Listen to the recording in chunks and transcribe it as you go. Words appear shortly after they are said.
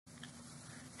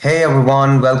Hey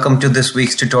everyone, welcome to this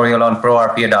week's tutorial on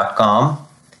ProRPA.com.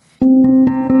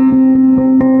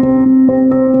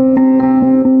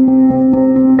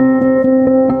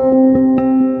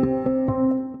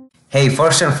 Hey,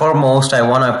 first and foremost, I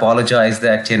want to apologize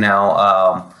that,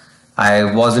 I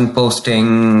wasn't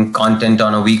posting content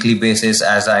on a weekly basis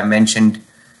as I mentioned,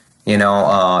 in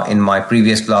my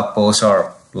previous blog post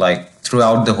or like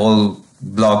throughout the whole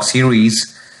blog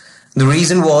series. The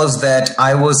reason was that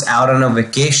I was out on a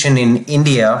vacation in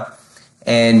India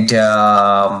and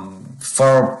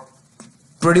for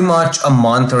pretty much a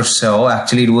month or so,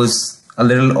 actually it was a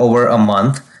little over a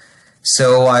month.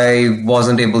 So I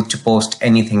wasn't able to post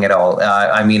anything at all.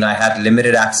 I had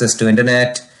limited access to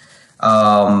internet.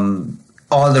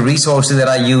 All the resources that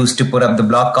I used to put up the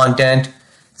blog content.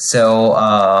 So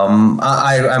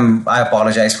I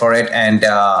apologize for it, and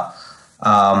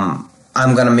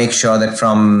I'm gonna make sure that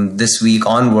from this week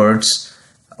onwards,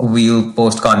 we'll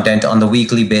post content on the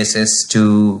weekly basis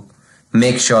to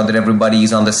make sure that everybody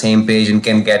is on the same page and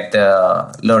can get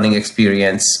the learning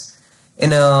experience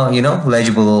in a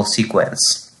legible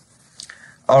sequence.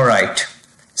 All right.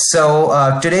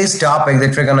 So today's topic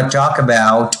that we're going to talk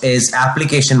about is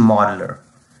application modeler.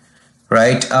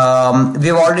 Right.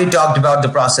 We've already talked about the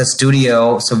Process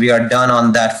Studio, so we are done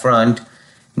on that front.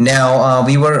 Now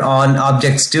we were on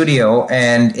Object Studio,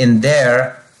 and in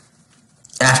there,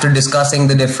 after discussing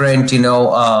the different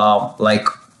like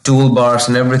toolbars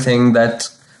and everything that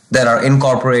are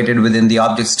incorporated within the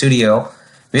Object Studio,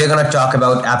 we are going to talk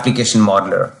about application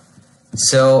modeler.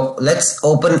 So let's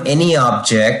open any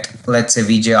object, let's say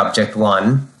VJ Object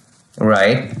 1,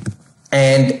 right?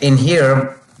 And in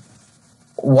here,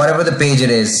 whatever the page it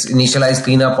is, initialize,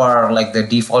 cleanup are like the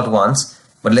default ones,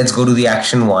 but let's go to the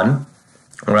action one,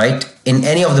 right? In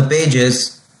any of the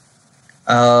pages,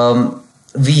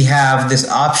 we have this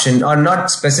option, or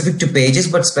not specific to pages,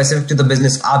 but specific to the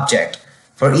business object.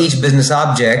 For each business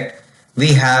object,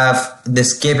 we have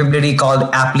this capability called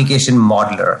application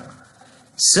modeler.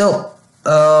 So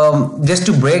just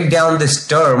to break down this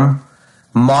term,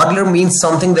 modeler means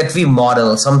something that we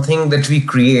model, something that we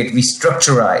create, we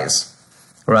structurize,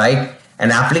 right? An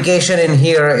application in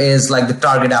here is like the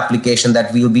target application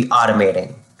that we'll be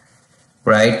automating,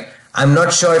 right? I'm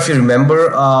not sure if you remember,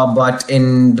 but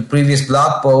in the previous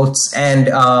blog posts, and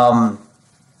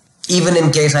even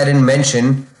in case I didn't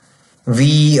mention,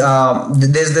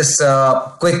 there's this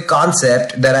quick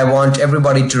concept that I want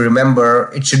everybody to remember.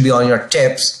 It should be on your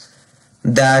tips,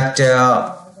 that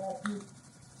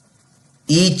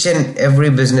each and every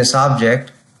business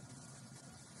object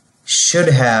should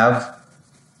have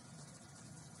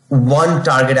one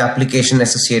target application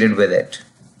associated with it,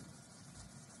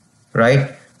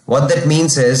 right? What that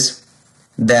means is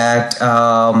that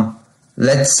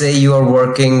let's say you are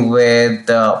working with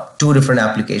two different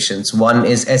applications. One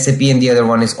is SAP and the other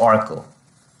one is Oracle.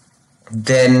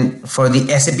 Then for the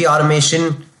SAP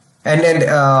automation, and then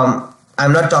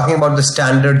I'm not talking about the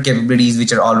standard capabilities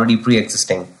which are already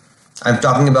pre-existing. I'm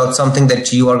talking about something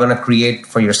that you are going to create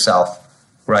for yourself,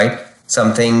 right?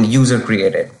 Something user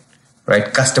created, right?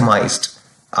 Customized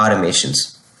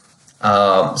automations.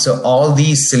 So all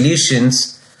these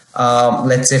solutions,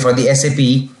 let's say for the SAP,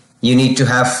 you need to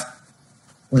have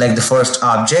like the first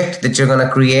object that you're going to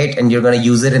create, and you're going to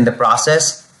use it in the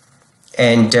process.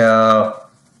 And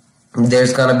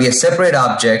there's going to be a separate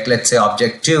object, let's say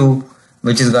object 2,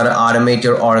 which is going to automate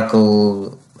your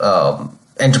Oracle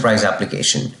enterprise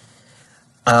application.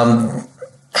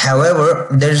 However,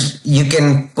 you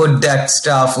can put that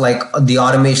stuff like the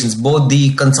automations, both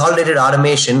the consolidated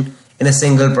automation in a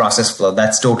single process flow.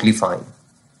 That's totally fine.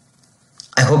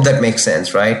 I hope that makes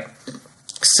sense, right?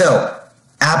 So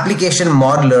application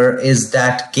modeler is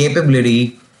that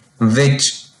capability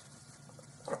which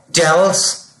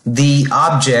tells the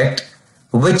object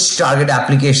which target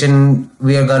application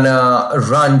we are gonna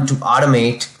run to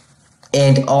automate,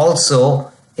 and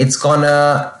also it's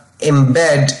gonna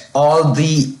embed all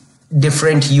the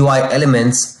different UI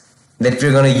elements that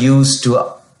we're gonna use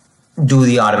to do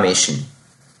the automation,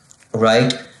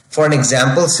 right? For an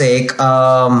example's sake,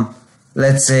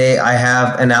 let's say I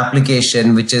have an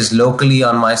application which is locally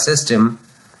on my system,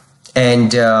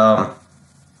 and or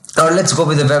let's go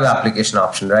with the web application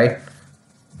option, right?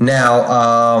 Now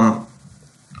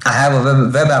I have a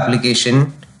web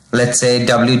application, let's say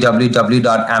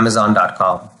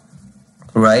www.amazon.com,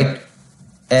 right?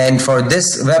 And for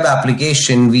this web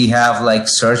application, we have like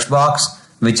search box,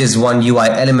 which is one UI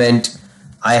element.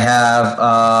 I have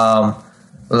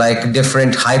like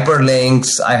different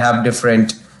hyperlinks. I have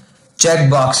different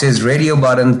checkboxes, radio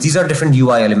buttons. These are different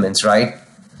UI elements, right?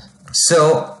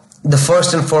 So the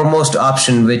first and foremost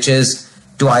option, which is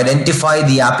to identify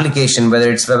the application,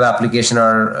 whether it's web application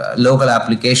or local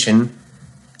application,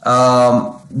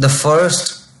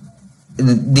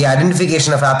 the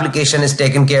identification of application is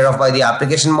taken care of by the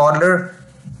application modeler,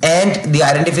 and the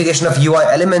identification of UI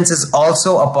elements is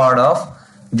also a part of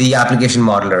the application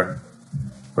modeler,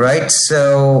 right?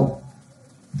 So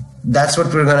that's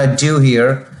what we're going to do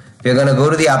here. We're going to go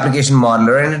to the application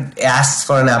modeler, and it asks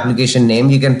for an application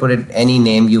name. You can put it any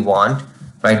name you want,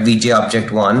 right? VJ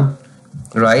Object 1,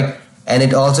 right? And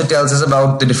it also tells us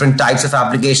about the different types of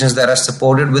applications that are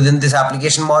supported within this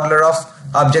application modeler of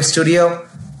Object Studio.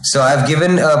 So I've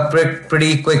given a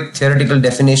pretty quick theoretical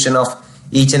definition of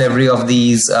each and every of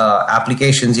these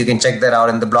applications. You can check that out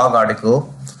in the blog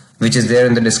article, which is there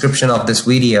in the description of this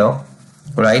video,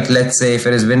 right? Let's say if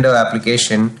it is window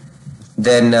application,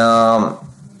 then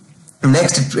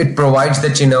next it provides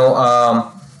that,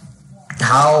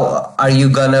 how are you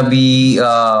gonna be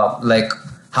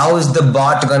how is the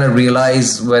bot gonna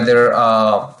realize whether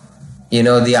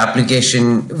the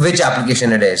application, which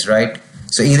application it is, right?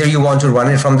 So either you want to run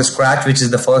it from the scratch, which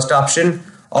is the first option,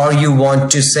 or you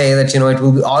want to say that it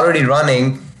will be already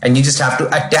running and you just have to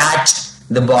attach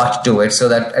the bot to it so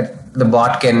that the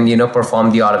bot can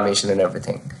perform the automation and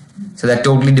everything. So that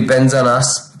totally depends on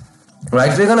us,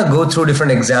 right? We're gonna go through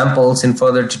different examples in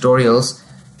further tutorials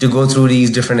to go through these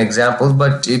different examples,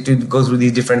 but to go through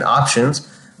these different options.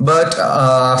 But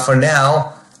for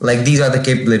now, these are the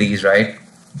capabilities, right?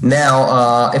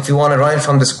 Now, if you want to run it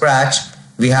from the scratch,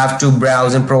 we have to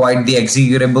browse and provide the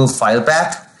executable file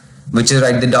path, which is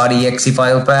the .exe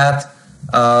file path.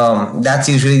 That's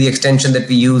usually the extension that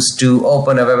we use to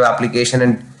open a web application,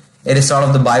 and it is sort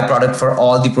of the byproduct for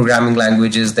all the programming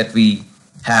languages that we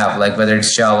have, whether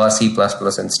it's Java, C++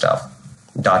 and stuff,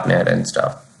 .NET and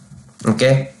stuff.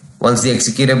 Okay, once the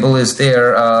executable is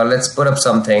there, let's put up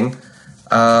something.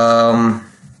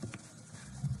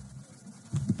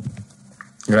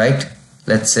 Right,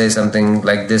 let's say something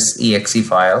like this exe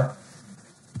file.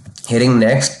 Hitting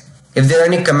next. If there are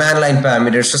any command line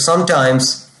parameters, so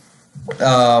sometimes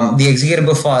the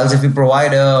executable files, if we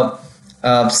provide a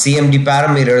CMD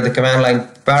parameter, the command line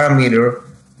parameter,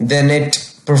 then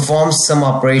it performs some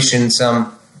operations,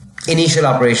 some initial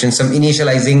operations, some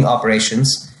initializing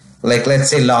operations, let's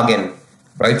say login,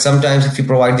 right? Sometimes if you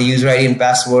provide the user ID and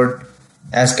password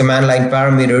as command line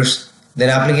parameters, then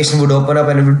application would open up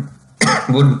and it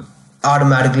would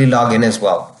automatically log in as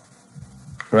well,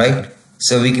 right?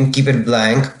 So we can keep it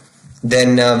blank.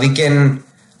 Then we can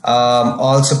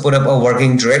also put up a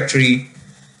working directory,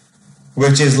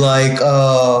 which is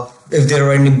if there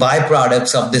are any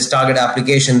byproducts of this target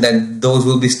application, then those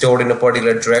will be stored in a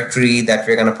particular directory that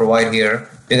we're going to provide here.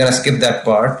 We're going to skip that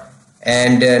part.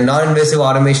 And non-invasive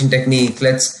automation technique,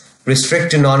 let's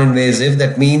restrict to non-invasive.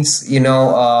 That means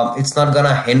it's not going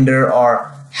to hinder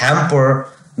or hamper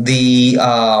the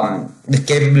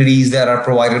capabilities that are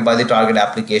provided by the target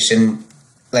application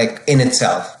in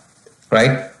itself,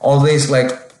 right? Always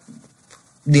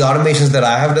the automations that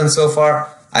I have done so far,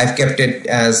 I've kept it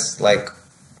as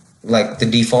the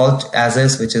default as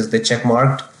is, which is the check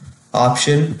marked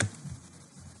option.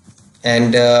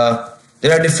 And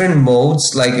there are different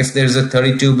modes, if there's a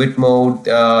 32-bit mode,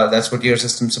 that's what your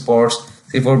system supports,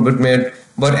 64-bit mode,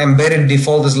 but embedded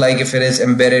default is if it is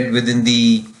embedded within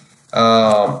the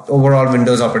overall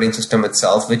Windows operating system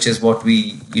itself, which is what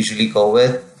we usually go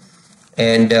with.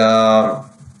 And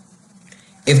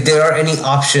if there are any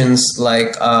options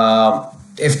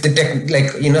if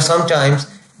the sometimes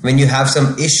when you have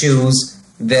some issues,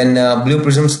 then Blue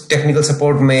Prism's technical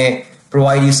support may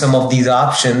provide you some of these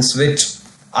options, which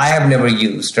I have never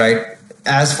used, right?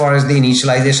 As far as the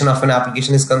initialization of an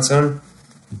application is concerned,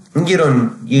 you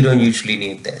don't usually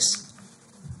need this.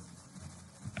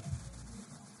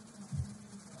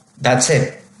 That's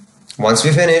it. Once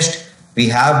we finished, we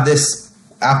have this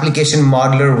application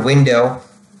modeler window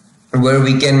where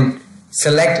we can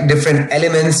select different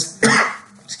elements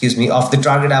excuse me, of the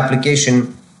target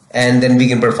application, and then we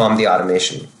can perform the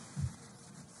automation.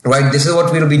 Right, this is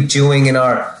what we'll be doing in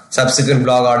our subsequent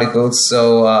blog articles,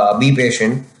 so be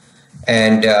patient.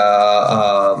 And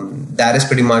that is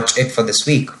pretty much it for this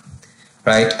week.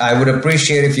 Right, I would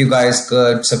appreciate if you guys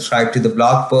could subscribe to the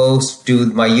blog post, to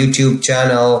my YouTube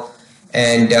channel,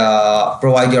 and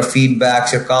provide your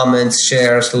feedbacks, your comments,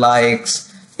 shares, likes,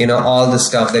 all the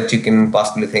stuff that you can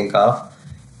possibly think of.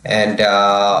 And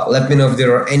let me know if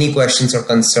there are any questions or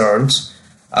concerns.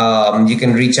 You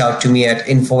can reach out to me at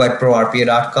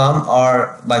info@prorpa.com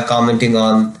or by commenting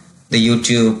on the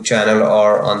YouTube channel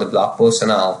or on the blog post,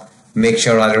 and I'll make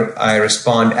sure I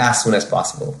respond as soon as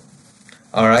possible.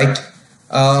 All right.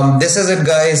 This is it,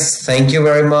 guys. Thank you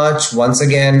very much. Once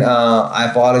again, I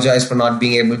apologize for not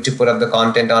being able to put up the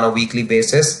content on a weekly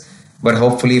basis, but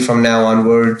hopefully from now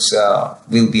onwards,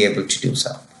 we'll be able to do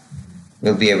so.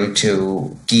 We'll be able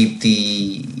to keep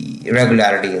the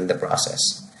regularity in the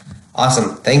process.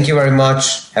 Awesome. Thank you very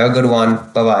much. Have a good one.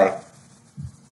 Bye bye.